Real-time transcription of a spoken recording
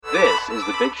is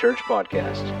the Big Church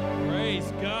Podcast.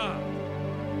 Praise God.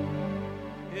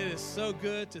 It is so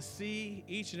good to see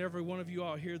each and every one of you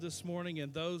all here this morning,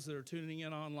 and those that are tuning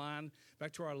in online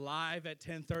back to our live at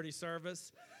 10:30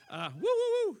 service. Woo,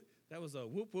 woo, woo. That was a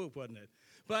whoop, whoop, wasn't it?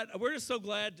 But we're just so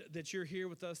glad that you're here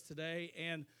with us today,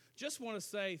 and just want to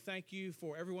say thank you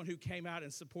for everyone who came out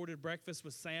and supported Breakfast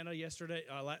with Santa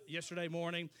yesterday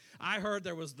morning. I heard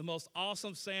there was the most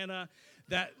awesome Santa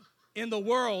that in the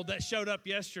world that showed up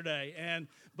yesterday,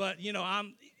 but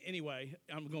I'm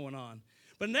going on.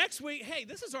 But next week, hey,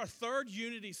 this is our third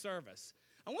Unity service.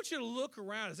 I want you to look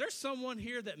around. Is there someone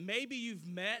here that maybe you've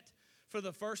met for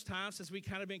the first time since we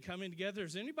kind of been coming together?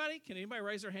 Is anybody? Can anybody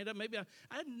raise their hand up? Maybe I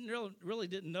really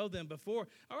didn't know them before.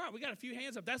 All right, we got a few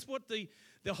hands up. That's what the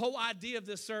whole idea of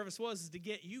this service was, is to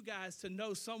get you guys to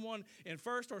know someone in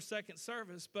first or second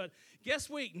service. But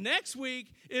next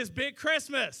week is Big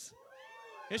Christmas.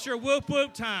 It's your whoop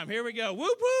whoop time. Here we go.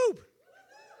 Whoop whoop.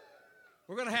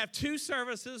 We're going to have two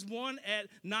services, one at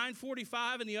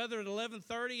 9:45 and the other at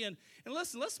 11:30. And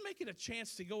listen, let's make it a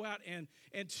chance to go out and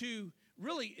to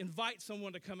really invite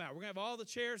someone to come out. We're going to have all the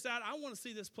chairs out. I want to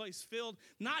see this place filled,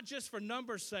 not just for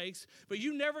numbers' sakes, but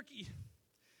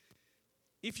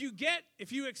if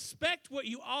you expect what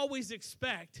you always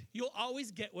expect, you'll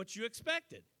always get what you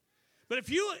expected. But if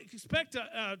you expect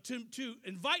to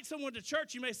invite someone to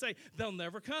church, you may say, they'll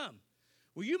never come.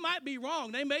 Well, you might be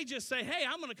wrong. They may just say, hey,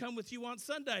 I'm going to come with you on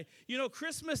Sunday. You know,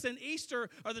 Christmas and Easter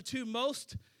are the two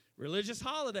most religious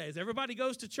holidays. Everybody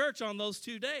goes to church on those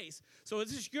 2 days. So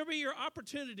this is going to be your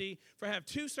opportunity to have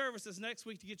two services next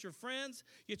week to get your friends,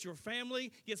 get your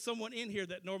family, get someone in here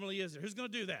that normally is there. Who's going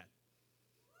to do that?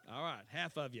 All right,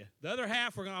 half of you. The other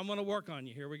half, I'm going to work on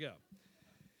you. Here we go.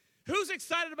 Who's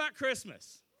excited about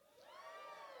Christmas?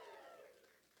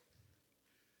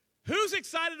 Who's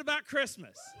excited about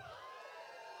Christmas?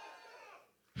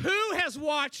 Who has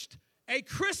watched a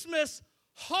Christmas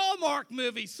Hallmark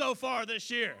movie so far this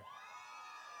year?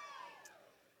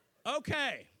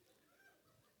 Okay.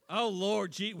 Oh,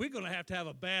 Lord, we're going to have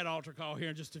a bad altar call here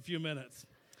in just a few minutes.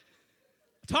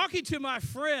 Talking to my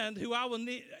friend, who I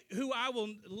will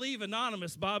leave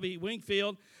anonymous, Bobby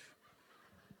Wingfield,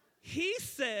 he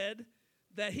said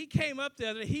that he came up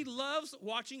there that he loves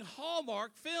watching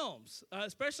Hallmark films,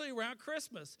 especially around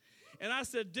Christmas. And I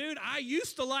said, dude, I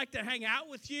used to like to hang out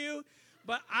with you,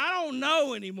 but I don't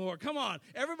know anymore. Come on.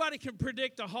 Everybody can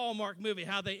predict a Hallmark movie,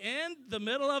 how they end, the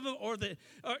middle of them, or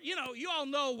you all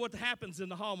know what happens in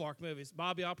the Hallmark movies.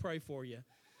 Bobby, I'll pray for you.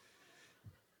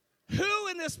 Who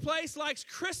in this place likes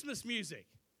Christmas music?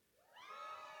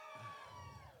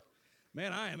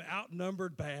 Man, I am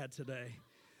outnumbered bad today.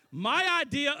 My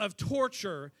idea of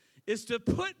torture is to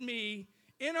put me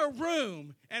in a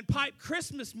room and pipe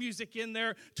Christmas music in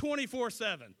there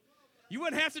 24/7. You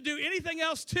wouldn't have to do anything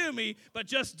else to me, but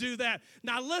just do that.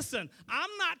 Now listen, I'm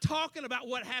not talking about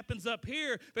what happens up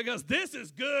here, because this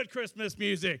is good Christmas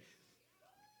music.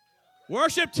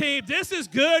 Worship team, this is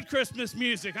good Christmas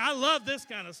music. I love this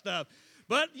kind of stuff.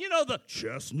 But the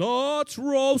chestnuts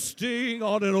roasting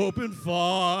on an open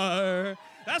fire.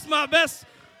 That's my best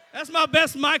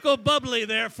Michael Bublé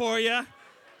there for you.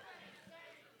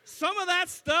 Some of that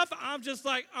stuff, I'm just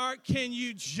like, all right, can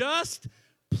you just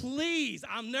please?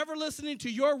 I'm never listening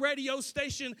to your radio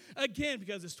station again,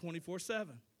 because it's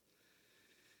 24/7.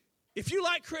 If you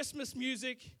like Christmas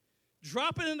music,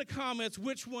 drop it in the comments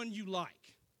which one you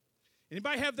like.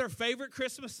 Anybody have their favorite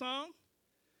Christmas song?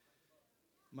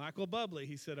 Michael Bublé,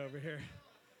 he said over here.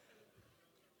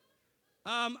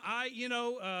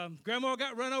 Grandma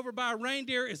Got Run Over by a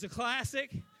Reindeer is a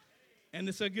classic, and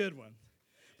it's a good one.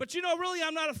 But really,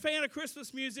 I'm not a fan of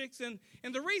Christmas music, and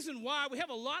the reason why, we have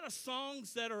a lot of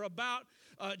songs that are about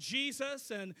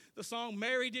Jesus, and the song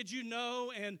Mary Did You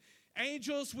Know, and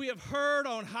Angels We Have Heard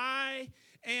on High,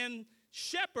 and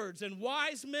shepherds and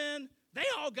wise men, they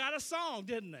all got a song,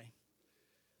 didn't they?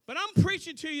 But I'm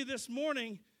preaching to you this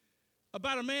morning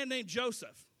about a man named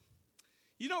Joseph.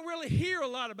 You don't really hear a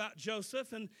lot about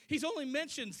Joseph, and he's only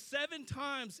mentioned 7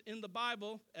 times in the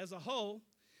Bible as a whole.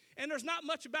 And there's not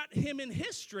much about him in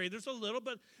history. There's a little,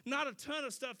 but not a ton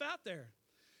of stuff out there.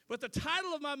 But the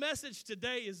title of my message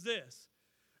today is this: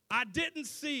 I didn't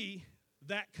see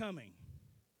that coming.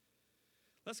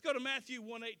 Let's go to Matthew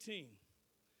 1:18.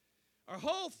 Our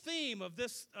whole theme of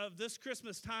this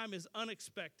Christmas time is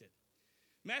unexpected.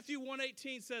 Matthew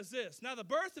 1:18 says this: Now the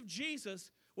birth of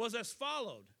Jesus was as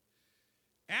followed.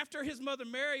 After his mother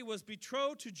Mary was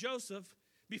betrothed to Joseph,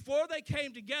 before they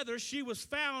came together, she was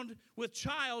found with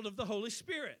child of the Holy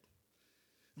Spirit.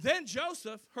 Then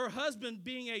Joseph, her husband,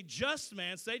 being a just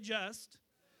man, say just,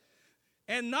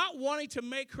 and not wanting to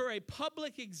make her a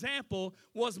public example,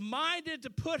 was minded to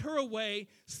put her away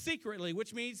secretly,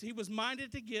 which means he was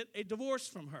minded to get a divorce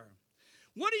from her.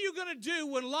 What are you going to do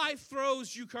when life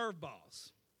throws you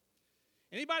curveballs?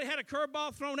 Anybody had a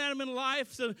curveball thrown at them in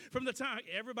life? So from the time,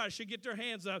 everybody should get their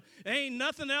hands up. There ain't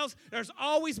nothing else. There's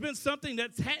always been something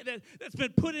that's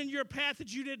been put in your path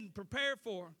that you didn't prepare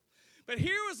for. But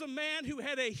here was a man who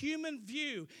had a human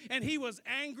view, and he was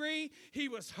angry, he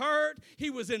was hurt, he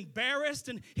was embarrassed,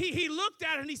 and he looked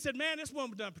at her and he said, man, this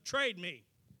woman done betrayed me.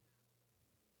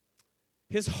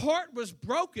 His heart was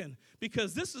broken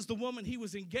because this is the woman he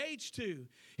was engaged to.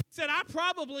 He said,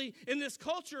 in this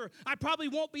culture, I probably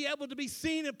won't be able to be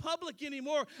seen in public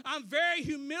anymore. I'm very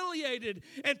humiliated.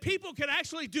 And people can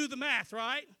actually do the math,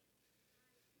 right?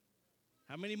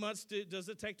 How many months does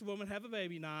it take the woman to have a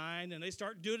baby? 9. And they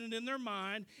start doing it in their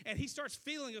mind. And he starts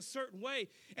feeling a certain way.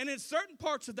 And in certain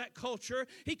parts of that culture,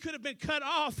 he could have been cut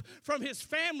off from his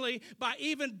family by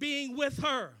even being with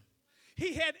her.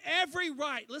 He had every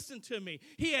right, listen to me,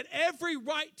 he had every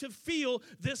right to feel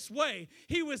this way.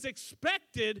 He was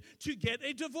expected to get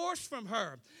a divorce from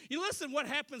her. You listen what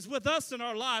happens with us in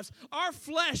our lives. Our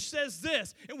flesh says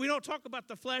this, and we don't talk about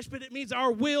the flesh, but it means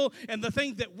our will and the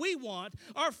thing that we want.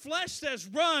 Our flesh says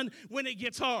run when it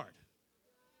gets hard.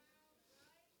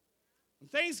 When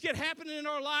things get happening in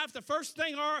our life, the first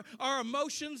thing our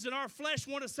emotions and our flesh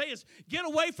want to say is get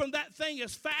away from that thing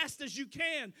as fast as you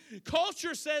can.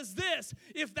 Culture says this,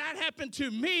 if that happened to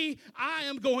me, I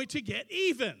am going to get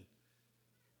even.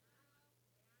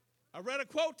 I read a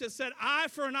quote that said, eye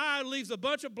for an eye leaves a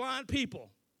bunch of blind people.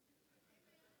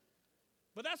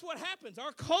 But that's what happens.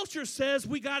 Our culture says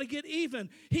we got to get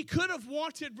even. He could have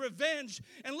wanted revenge.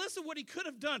 And listen what he could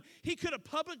have done. He could have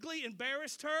publicly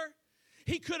embarrassed her.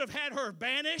 He could have had her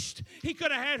banished. He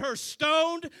could have had her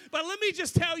stoned. But let me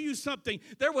just tell you something.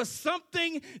 There was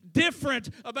something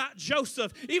different about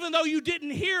Joseph. Even though you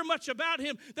didn't hear much about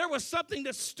him, there was something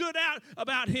that stood out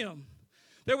about him.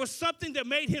 There was something that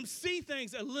made him see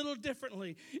things a little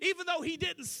differently. Even though he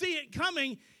didn't see it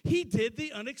coming, he did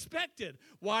the unexpected.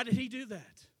 Why did he do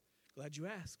that? Glad you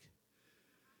asked.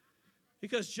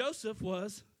 Because Joseph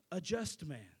was a just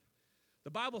man.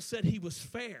 The Bible said he was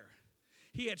fair.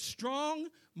 He had strong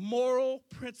moral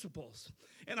principles.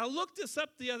 And I looked this up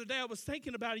the other day. I was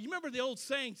thinking about it. You remember the old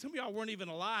saying, some of y'all weren't even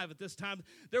alive at this time.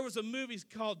 There was a movie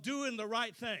called Doing the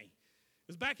Right Thing. It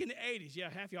was back in the 80s. Yeah,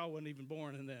 half y'all wasn't even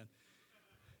born in then.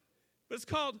 But it's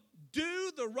called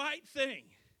Do the Right Thing.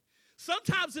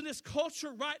 Sometimes in this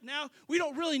culture right now, we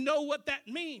don't really know what that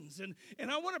means.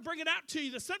 And I want to bring it out to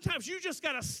you that sometimes you just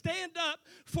got to stand up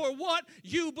for what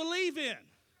you believe in.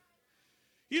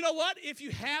 You know what? If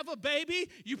you have a baby,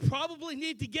 you probably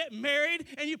need to get married,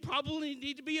 and you probably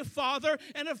need to be a father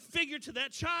and a figure to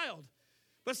that child.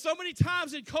 But so many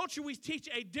times in culture, we teach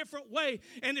a different way.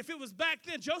 And if it was back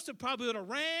then, Joseph probably would have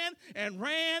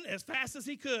ran as fast as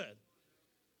he could.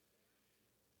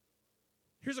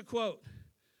 Here's a quote.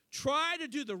 Try to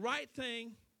do the right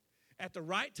thing at the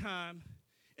right time.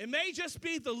 It may just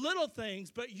be the little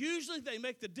things, but usually they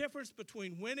make the difference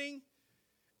between winning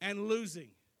and losing.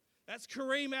 That's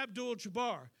Kareem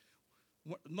Abdul-Jabbar.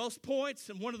 Most points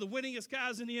and one of the winningest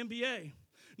guys in the NBA.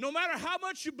 No matter how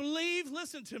much you believe,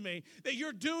 listen to me, that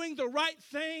you're doing the right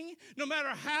thing, no matter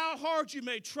how hard you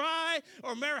may try,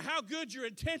 or no matter how good your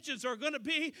intentions are going to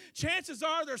be, chances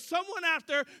are there's someone out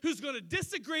there who's going to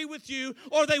disagree with you,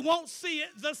 or they won't see it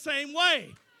the same way.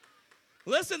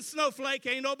 Listen, snowflake,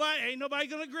 ain't nobody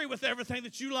going to agree with everything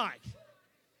that you like.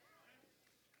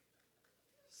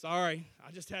 Sorry,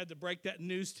 I just had to break that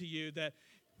news to you that,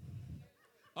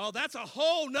 that's a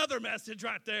whole nother message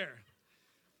right there.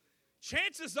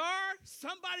 Chances are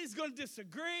somebody's going to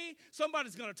disagree.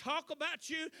 Somebody's going to talk about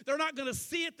you. They're not going to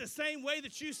see it the same way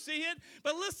that you see it.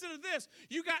 But listen to this.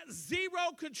 You got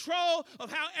zero control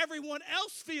of how everyone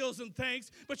else feels and thinks,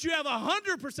 but you have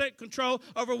 100% control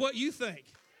over what you think.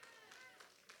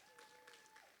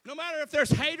 No matter if there's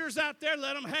haters out there,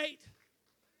 let them hate.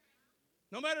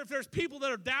 No matter if there's people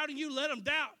that are doubting you, let them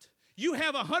doubt. You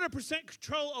have 100%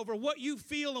 control over what you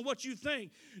feel and what you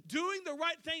think. Doing the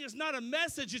right thing is not a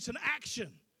message, it's an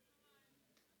action.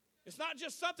 It's not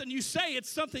just something you say, it's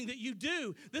something that you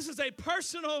do. This is a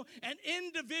personal and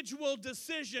individual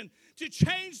decision. To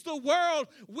change the world,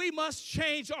 we must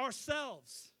change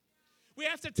ourselves. We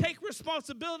have to take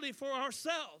responsibility for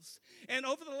ourselves. And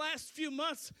over the last few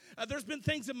months, there's been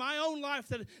things in my own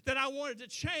life that I wanted to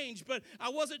change, but I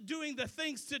wasn't doing the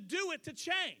things to do it to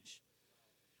change.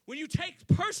 When you take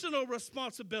personal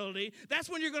responsibility, that's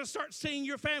when you're going to start seeing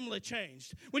your family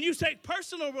changed. When you take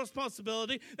personal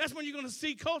responsibility, that's when you're going to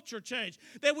see culture change.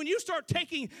 That when you start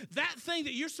taking that thing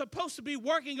that you're supposed to be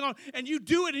working on and you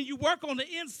do it and you work on the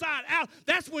inside out,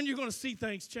 that's when you're going to see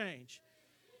things change.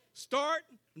 Start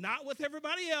not with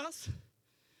everybody else.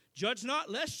 Judge not,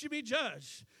 lest you be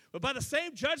judged. But by the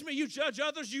same judgment you judge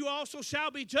others, you also shall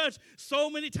be judged. So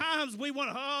many times we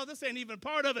want to, this ain't even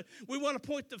part of it. We want to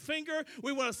point the finger.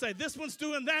 We want to say, this one's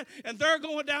doing that, and they're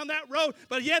going down that road.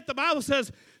 But yet the Bible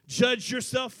says, judge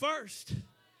yourself first.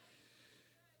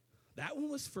 That one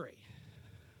was free.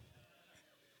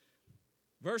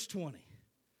 Verse 20.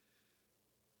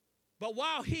 But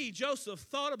while he, Joseph,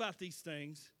 thought about these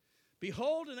things,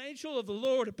 behold, an angel of the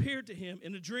Lord appeared to him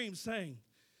in a dream, saying,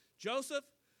 Joseph,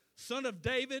 son of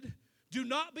David, do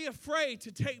not be afraid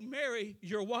to take Mary,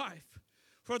 your wife,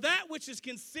 for that which is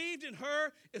conceived in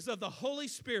her is of the Holy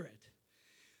Spirit.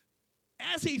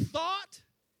 As he thought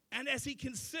and as he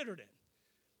considered it,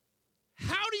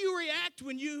 how do you react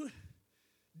when you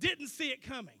didn't see it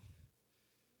coming?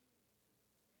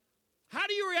 How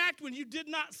do you react when you did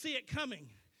not see it coming?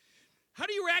 How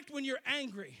do you react when you're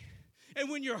angry and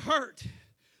when you're hurt?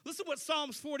 Listen what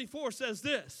Psalms 44 says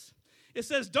this. It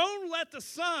says, don't let the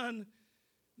sun,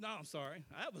 that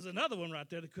was another one right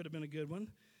there that could have been a good one.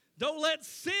 Don't let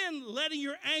sin, letting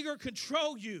your anger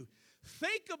control you.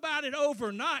 Think about it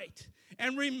overnight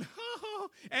and remain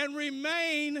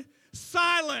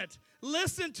silent.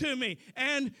 Listen to me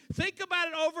and think about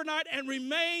it overnight and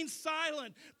remain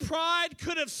silent. Pride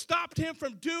could have stopped him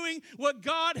from doing what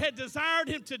God had desired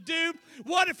him to do.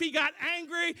 What if he got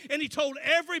angry and he told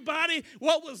everybody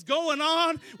what was going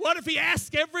on? What if he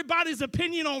asked everybody's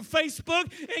opinion on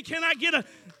Facebook? And can I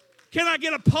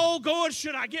get a poll going?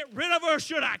 Should I get rid of her or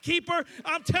should I keep her?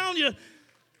 I'm telling you,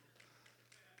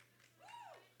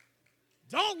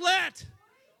 don't let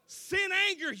sin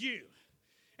anger you.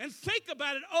 And think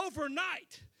about it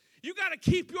overnight. You got to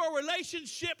keep your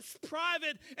relationships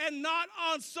private and not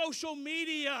on social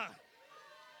media.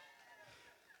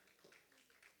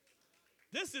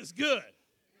 This is good.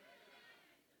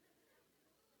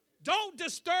 Don't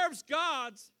disturb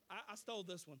God's, I stole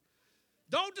this one.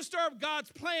 Don't disturb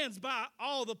God's plans by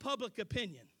all the public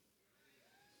opinion.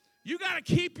 You got to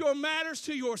keep your matters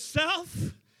to yourself.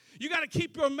 You got to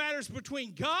keep your matters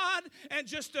between God and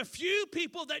just a few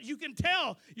people that you can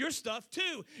tell your stuff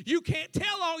to. You can't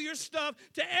tell all your stuff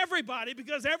to everybody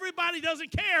because everybody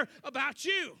doesn't care about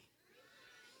you.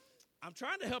 I'm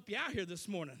trying to help you out here this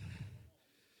morning.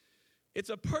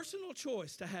 It's a personal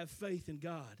choice to have faith in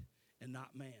God and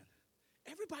not man.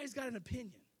 Everybody's got an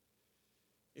opinion.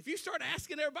 If you start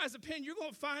asking everybody's opinion, you're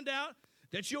going to find out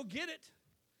that you'll get it.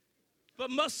 But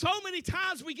so many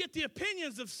times we get the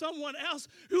opinions of someone else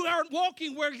who aren't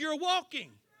walking where you're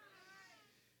walking.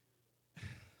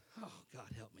 Oh, God,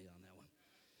 help me on that one.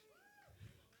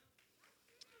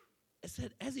 It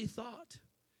said, as he thought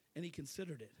and he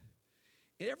considered it.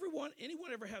 Anyone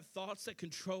ever have thoughts that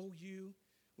control you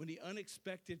when the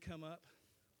unexpected come up?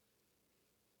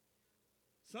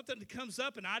 Something that comes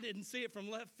up and I didn't see it from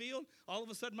left field. All of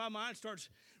a sudden my mind starts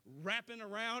wrapping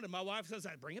around and my wife says,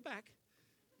 bring it back.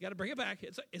 You got to bring it back.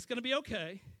 It's going to be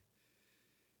okay.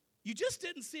 You just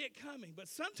didn't see it coming. But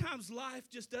sometimes life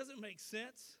just doesn't make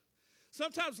sense.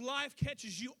 Sometimes life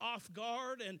catches you off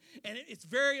guard, and it's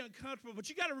very uncomfortable. But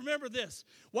you got to remember this.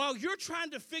 While you're trying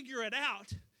to figure it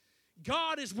out,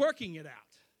 God is working it out.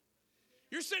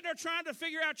 You're sitting there trying to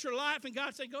figure out your life, and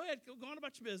God's saying, go ahead, go on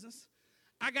about your business.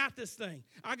 I got this thing.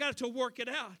 I got to work it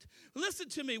out. Listen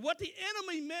to me. What the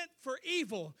enemy meant for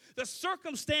evil, the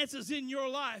circumstances in your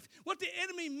life, what the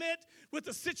enemy meant with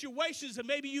the situations that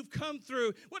maybe you've come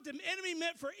through, what the enemy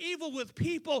meant for evil with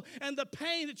people and the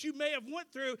pain that you may have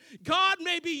went through, God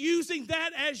may be using that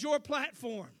as your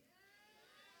platform.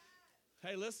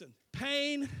 Hey, listen,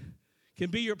 pain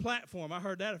can be your platform. I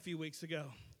heard that a few weeks ago.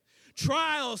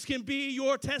 Trials can be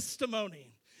your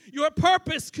testimony. Your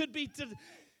purpose could be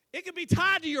it could be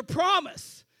tied to your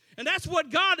promise. And that's what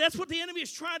the enemy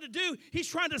is trying to do. He's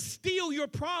trying to steal your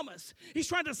promise. He's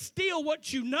trying to steal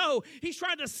what you know. He's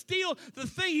trying to steal the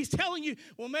thing. He's telling you,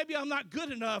 well, maybe I'm not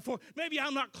good enough, or maybe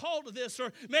I'm not called to this,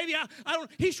 or maybe I don't.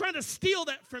 He's trying to steal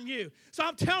that from you. So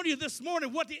I'm telling you this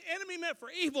morning, what the enemy meant for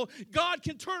evil, God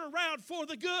can turn around for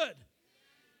the good.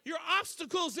 Your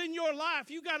obstacles in your life,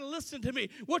 you got to listen to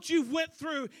me. What you've went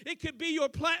through, it could be your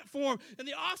platform, and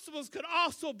the obstacles could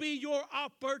also be your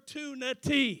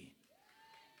opportunity.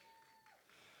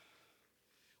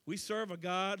 We serve a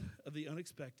God of the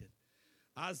unexpected.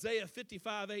 Isaiah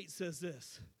 55:8 says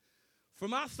this, for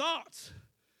my thoughts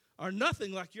are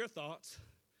nothing like your thoughts.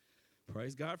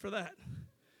 Praise God for that.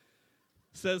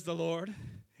 says the Lord,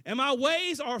 and my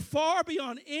ways are far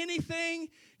beyond anything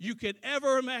you could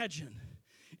ever imagine.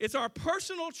 It's our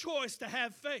personal choice to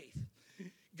have faith.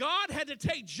 God had to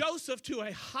take Joseph to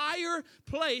a higher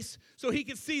place so he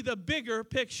could see the bigger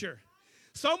picture.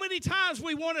 So many times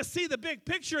we want to see the big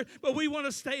picture, but we want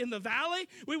to stay in the valley.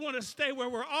 We want to stay where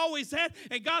we're always at.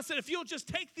 And God said, if you'll just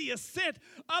take the ascent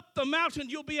up the mountain,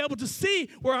 you'll be able to see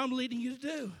where I'm leading you to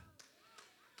do.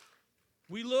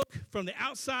 We look from the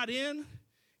outside in.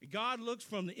 God looks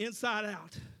from the inside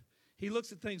out. He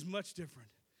looks at things much different.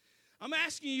 I'm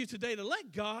asking you today to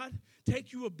let God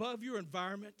take you above your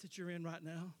environment that you're in right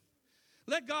now.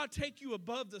 Let God take you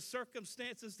above the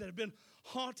circumstances that have been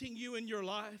haunting you in your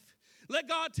life. Let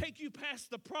God take you past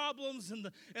the problems and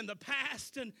the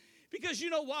past. And because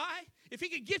you know why? If he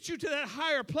could get you to that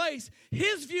higher place,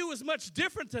 his view is much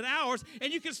different than ours,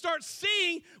 and you can start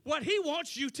seeing what he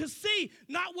wants you to see,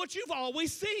 not what you've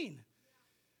always seen.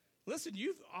 Listen,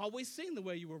 you've always seen the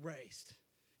way you were raised.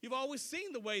 You've always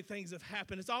seen the way things have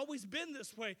happened. It's always been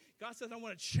this way. God says, I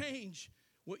want to change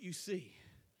what you see.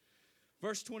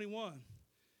 Verse 21,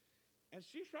 and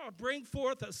she shall bring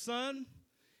forth a son,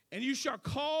 and you shall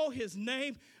call his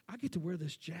name. I get to wear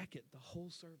this jacket the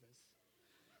whole service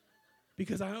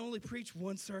because I only preach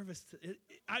one service.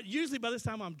 Usually by this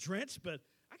time I'm drenched, but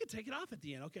I can take it off at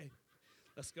the end. Okay,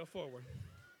 let's go forward.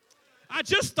 I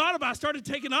just thought about it. I started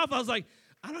taking off. I was like,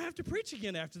 I don't have to preach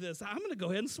again after this. I'm going to go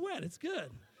ahead and sweat. It's good.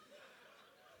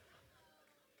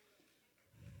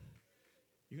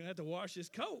 You're going to have to wash this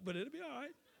coat, but it'll be all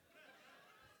right.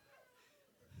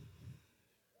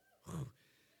 Whew.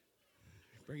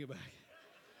 Bring it back.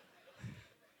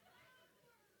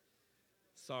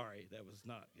 Sorry, that was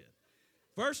not good.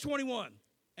 Verse 21,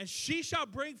 and she shall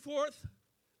bring forth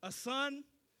a son,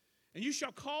 and you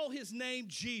shall call his name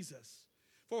Jesus,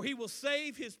 for he will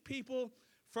save his people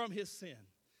from his sin.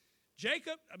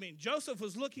 Joseph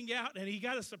was looking out, and he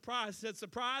got a surprise. He said,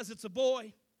 surprise, it's a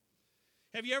boy.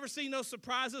 Have you ever seen those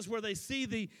surprises where they see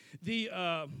the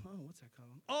what's that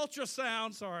called?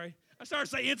 Ultrasound, sorry. I started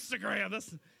to say Instagram.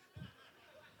 That's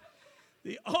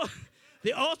the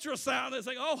ultrasound. It's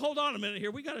like, oh, hold on a minute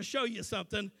here. We got to show you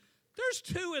something. There's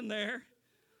 2 in there,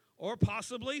 or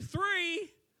possibly 3,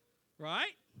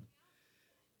 right?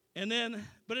 And then,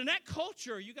 but in that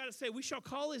culture, you got to say, we shall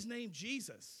call his name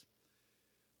Jesus.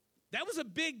 That was a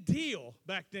big deal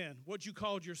back then, what you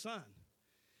called your son.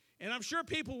 And I'm sure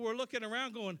people were looking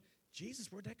around going,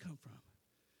 Jesus, where'd that come from?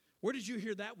 Where did you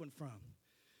hear that one from?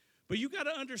 But you got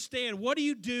to understand, what do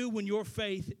you do when your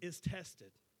faith is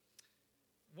tested?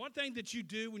 One thing that you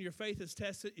do when your faith is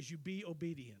tested is you be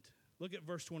obedient. Look at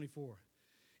verse 24.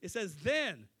 It says,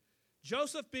 then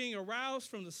Joseph, being aroused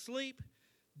from the sleep,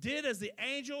 did as the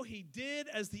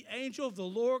angel of the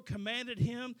Lord commanded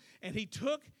him, and he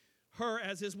took her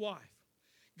as his wife.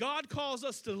 God calls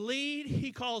us to lead,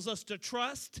 he calls us to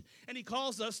trust, and he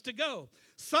calls us to go.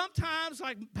 Sometimes,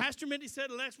 like Pastor Mindy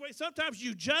said last week, sometimes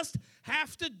you just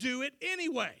have to do it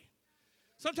anyway.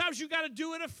 Sometimes you got to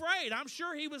do it afraid. I'm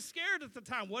sure he was scared at the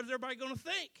time. What is everybody going to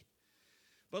think?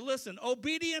 But listen,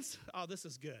 obedience, oh, this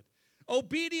is good.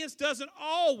 Obedience doesn't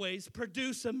always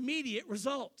produce immediate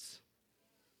results.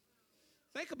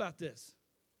 Think about this.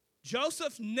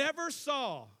 Joseph never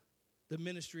saw the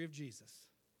ministry of Jesus.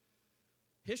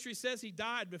 History says he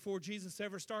died before Jesus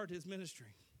ever started his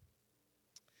ministry.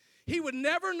 He would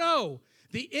never know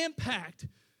the impact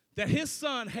that his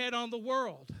son had on the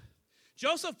world.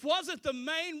 Joseph wasn't the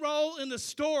main role in the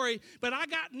story, but I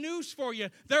got news for you.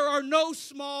 There are no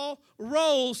small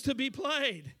roles to be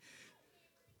played.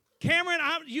 Cameron,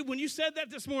 when you said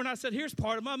that this morning, I said, here's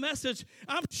part of my message.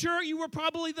 I'm sure you were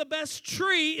probably the best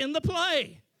tree in the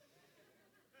play.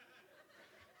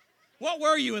 What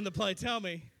were you in the play? Tell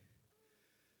me.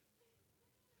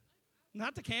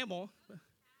 Not the camel.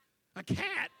 A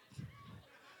cat.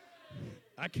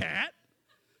 A cat?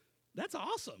 That's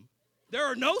awesome. There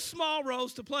are no small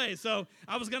roles to play. So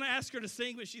I was going to ask her to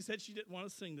sing, but she said she didn't want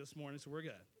to sing this morning, so we're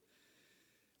good.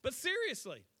 But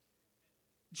seriously,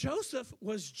 Joseph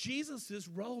was Jesus'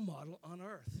 role model on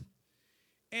earth.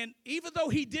 And even though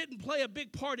he didn't play a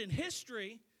big part in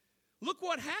history, look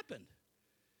what happened.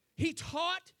 He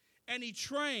taught and he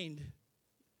trained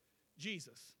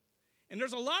Jesus. And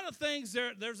there's a lot of things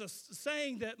there. There's a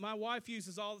saying that my wife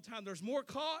uses all the time. There's more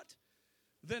caught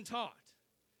than taught.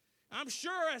 I'm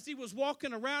sure as he was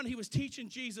walking around, he was teaching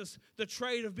Jesus the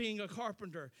trade of being a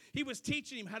carpenter. He was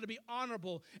teaching him how to be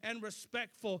honorable and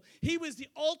respectful. He was the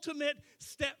ultimate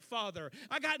stepfather.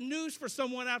 I got news for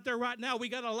someone out there right now. We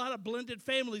got a lot of blended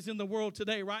families in the world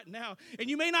today right now. And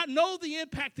you may not know the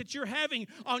impact that you're having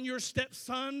on your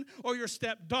stepson or your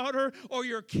stepdaughter or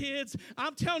your kids.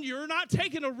 I'm telling you, you're not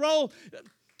taking a role.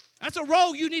 That's a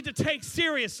role you need to take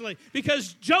seriously,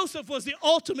 because Joseph was the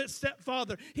ultimate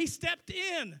stepfather. He stepped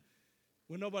in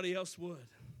when nobody else would.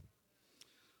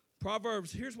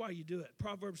 Proverbs, here's why you do it.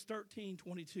 Proverbs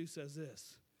 13:22 says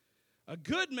this: a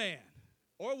good man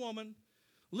or woman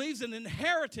leaves an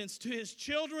inheritance to his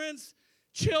children's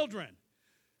children,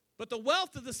 but the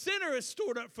wealth of the sinner is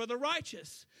stored up for the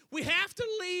righteous. We have to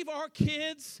leave our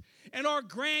kids and our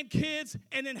grandkids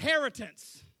an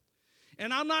inheritance.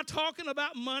 And I'm not talking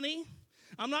about money.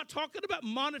 I'm not talking about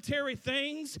monetary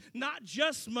things, not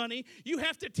just money. You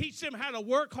have to teach them how to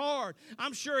work hard.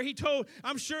 I'm sure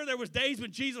there was days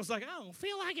when Jesus was like, I don't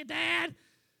feel like it, Dad.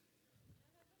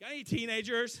 Got any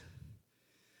teenagers?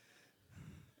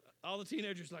 All the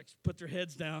teenagers like put their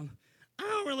heads down. I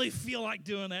don't really feel like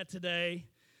doing that today.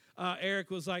 Eric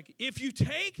was like, if you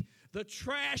take the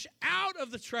trash out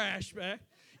of the trash bag,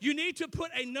 you need to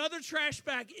put another trash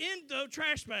bag in the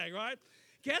trash bag, right?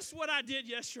 Guess what I did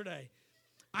yesterday?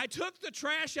 I took the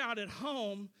trash out at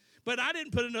home, but I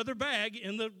didn't put another bag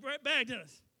in the bag.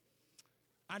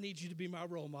 I need you to be my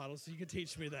role model so you can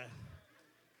teach me that.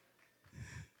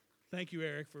 Thank you,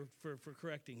 Eric, for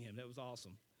correcting him. That was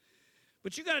awesome.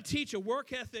 But you got to teach a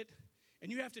work ethic, and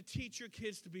you have to teach your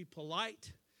kids to be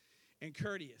polite and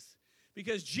courteous.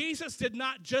 Because Jesus did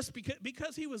not just,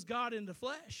 because he was God in the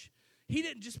flesh, he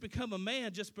didn't just become a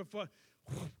man just before.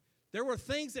 There were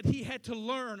things that he had to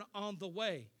learn on the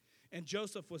way. And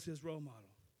Joseph was his role model.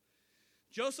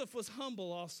 Joseph was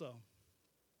humble also.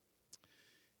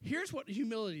 Here's what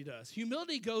humility does.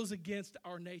 Humility goes against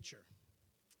our nature.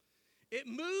 It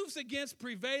moves against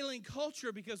prevailing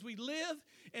culture because we live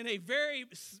in a very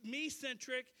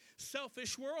me-centric,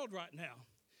 selfish world right now.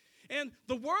 And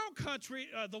the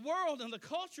world and the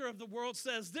culture of the world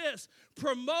says this: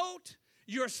 promote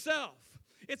yourself.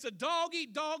 It's a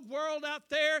dog-eat-dog world out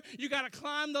there. You got to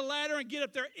climb the ladder and get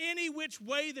up there any which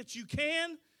way that you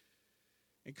can.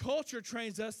 And culture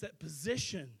trains us that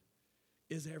position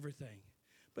is everything.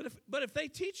 But if they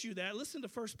teach you that, listen to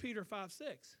 1 Peter 5:6.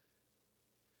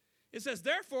 It says,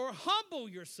 therefore, humble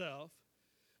yourself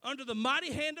under the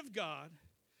mighty hand of God,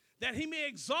 that he may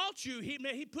exalt you,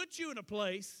 he put you in a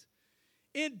place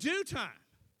in due time.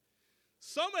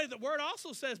 The word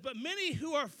also says, but many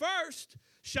who are first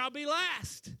shall be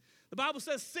last. The Bible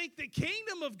says, seek the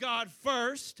kingdom of God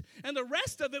first, and the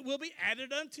rest of it will be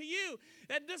added unto you.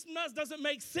 That just doesn't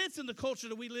make sense in the culture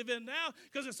that we live in now,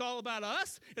 because it's all about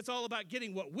us. It's all about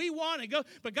getting what we want and go.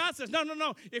 But God says, no.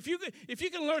 If you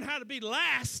can learn how to be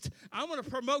last, I'm going to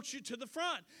promote you to the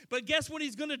front. But guess what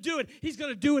he's going to do it? He's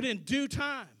going to do it in due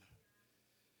time.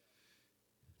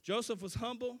 Joseph was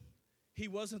humble. He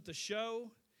wasn't the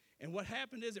show. And what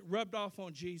happened is it rubbed off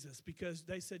on Jesus, because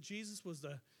they said Jesus was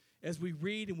as we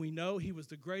read and we know, he was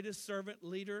the greatest servant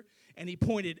leader, and he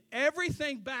pointed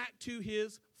everything back to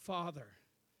his Father.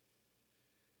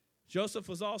 Joseph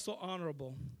was also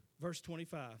honorable. Verse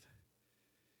 25.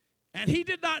 And he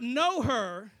did not know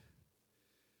her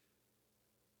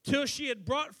till she had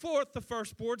brought forth the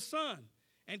firstborn son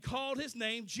and called his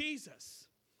name Jesus.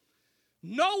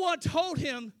 No one told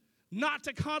him not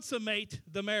to consummate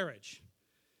the marriage.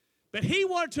 But he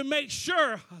wanted to make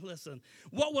sure, listen,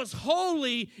 what was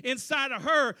holy inside of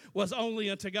her was only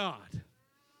unto God.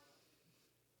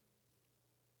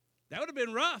 That would have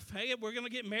been rough. Hey, we're going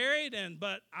to get married,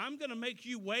 but I'm going to make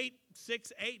you wait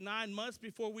 6, 8, 9 months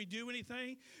before we do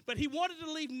anything. But he wanted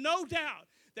to leave no doubt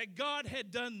that God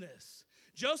had done this.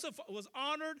 Joseph was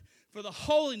honored for the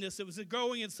holiness that was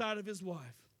growing inside of his wife.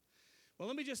 Well,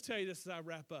 let me just tell you this as I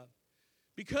wrap up.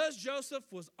 Because Joseph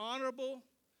was honorable,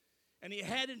 and he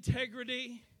had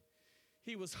integrity,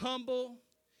 he was humble,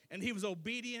 and he was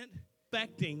obedient,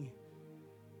 affecting.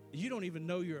 You don't even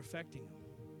know you're affecting them.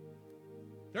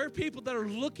 There are people that are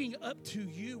looking up to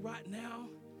you right now,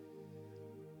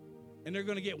 and they're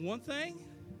going to get one thing,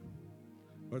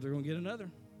 or they're going to get another.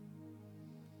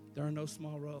 There are no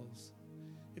small roles.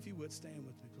 If you would, stand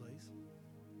with me, please.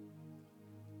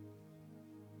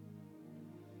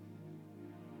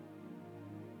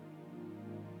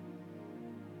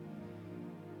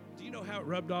 Do you know how it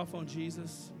rubbed off on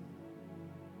Jesus?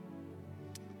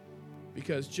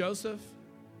 Because Joseph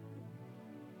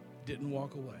didn't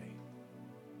walk away.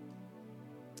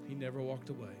 He never walked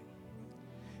away.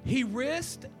 He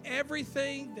risked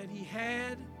everything that he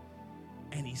had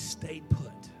and he stayed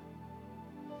put.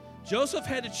 Joseph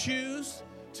had to choose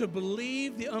to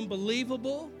believe the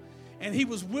unbelievable, and he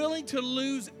was willing to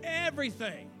lose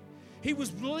everything. He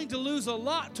was willing to lose a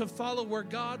lot to follow where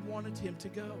God wanted him to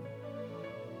go.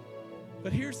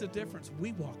 But here's the difference.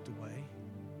 We walked away,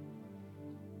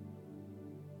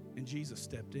 and Jesus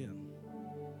stepped in.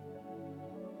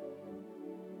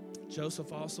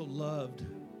 Joseph also loved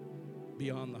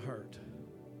beyond the hurt.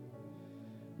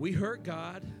 We hurt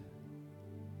God,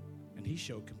 and he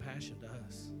showed compassion to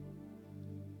us.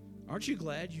 Aren't you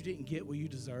glad you didn't get what you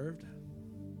deserved?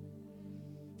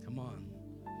 Come on.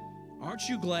 Aren't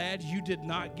you glad you did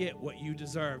not get what you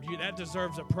deserved? That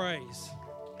deserves a praise.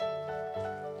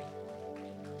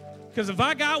 Because if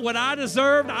I got what I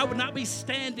deserved, I would not be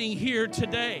standing here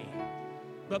today.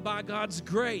 But by God's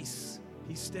grace,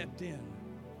 he stepped in.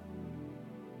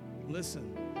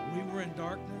 Listen, we were in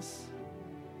darkness,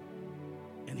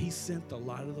 and he sent the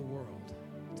light of the world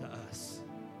to us.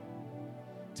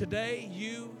 Today,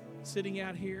 you sitting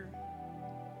out here,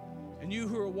 and you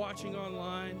who are watching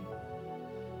online,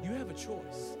 you have a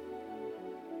choice.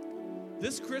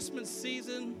 This Christmas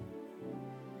season,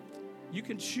 you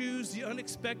can choose the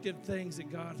unexpected things that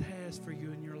God has for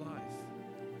you in your life.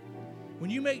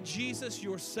 When you make Jesus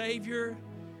your Savior,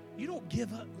 you don't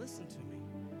give up. Listen to me.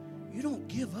 You don't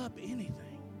give up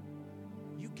anything.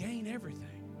 You gain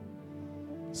everything.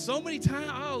 So many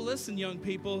times, oh, listen, young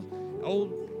people,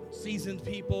 old, seasoned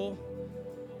people,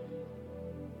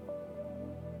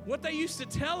 what they used to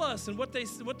tell us and what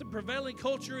the prevailing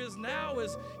culture is now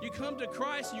is you come to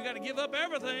Christ and you got to give up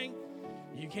everything.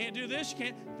 You can't do this, you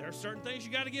can't. There are certain things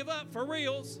you got to give up, for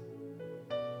reals.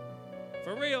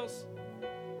 For reals.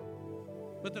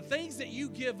 But the things that you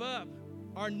give up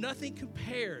are nothing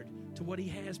compared to what he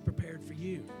has prepared for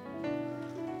you.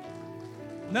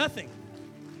 Nothing.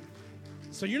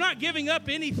 So you're not giving up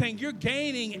anything, you're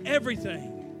gaining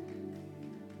everything.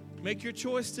 Make your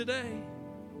choice today.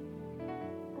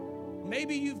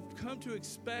 Maybe you've come to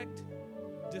expect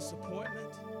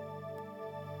disappointment,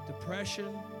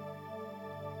 depression.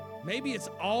 Maybe it's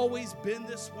always been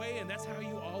this way and that's how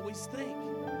you always think.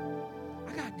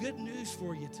 I got good news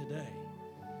for you today.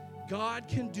 God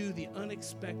can do the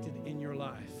unexpected in your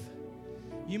life.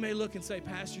 You may look and say,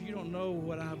 Pastor, you don't know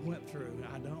what I went through.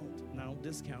 I don't, and I don't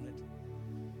discount it.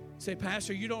 Say,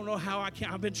 Pastor, you don't know how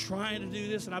I've been trying to do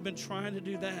this and I've been trying to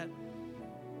do that.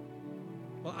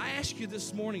 Well, I ask you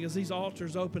this morning as these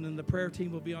altars open and the prayer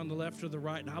team will be on the left or the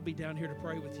right, and I'll be down here to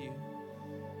pray with you.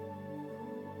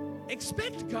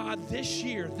 Expect God this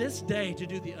year, this day, to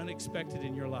do the unexpected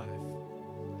in your life.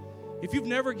 If you've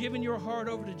never given your heart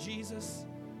over to Jesus,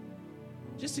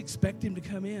 just expect him to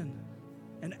come in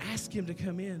and ask him to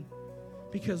come in,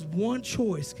 because one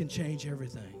choice can change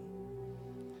everything.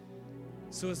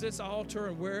 So as this altar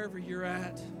and wherever you're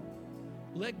at,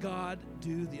 let God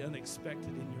do the unexpected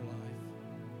in your life.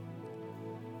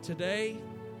 Today,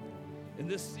 in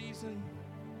this season,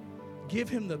 give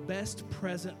him the best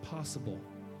present possible.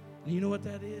 And you know what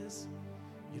that is?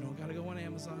 You don't got to go on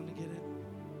Amazon to get it.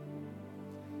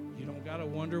 You don't got to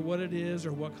wonder what it is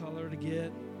or what color to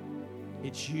get.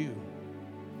 It's you.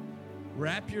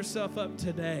 Wrap yourself up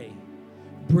today.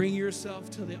 Bring yourself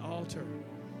to the altar.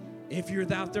 If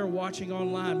you're out there watching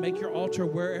online, make your altar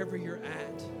wherever you're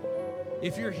at.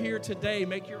 If you're here today,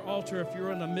 make your altar. If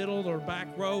you're in the middle or back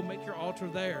row, make your altar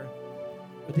there.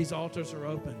 But these altars are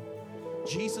open.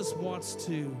 Jesus wants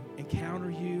to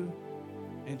encounter you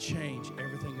and change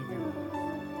everything of your life.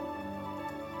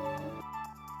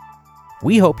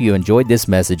 We hope you enjoyed this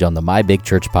message on the My Big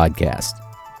Church podcast.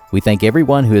 We thank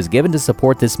everyone who has given to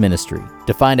support this ministry.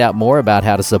 To find out more about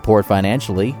how to support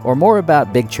financially or more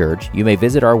about Big Church, you may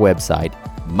visit our website,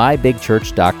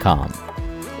 mybigchurch.com.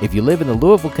 If you live in the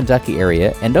Louisville, Kentucky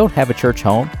area and don't have a church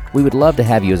home, we would love to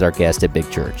have you as our guest at Big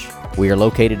Church. We are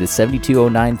located at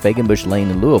 7209 Fagenbush Lane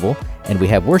in Louisville, and we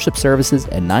have worship services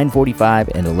at 9:45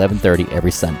 and 11:30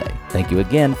 every Sunday. Thank you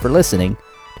again for listening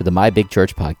to the My Big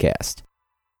Church podcast.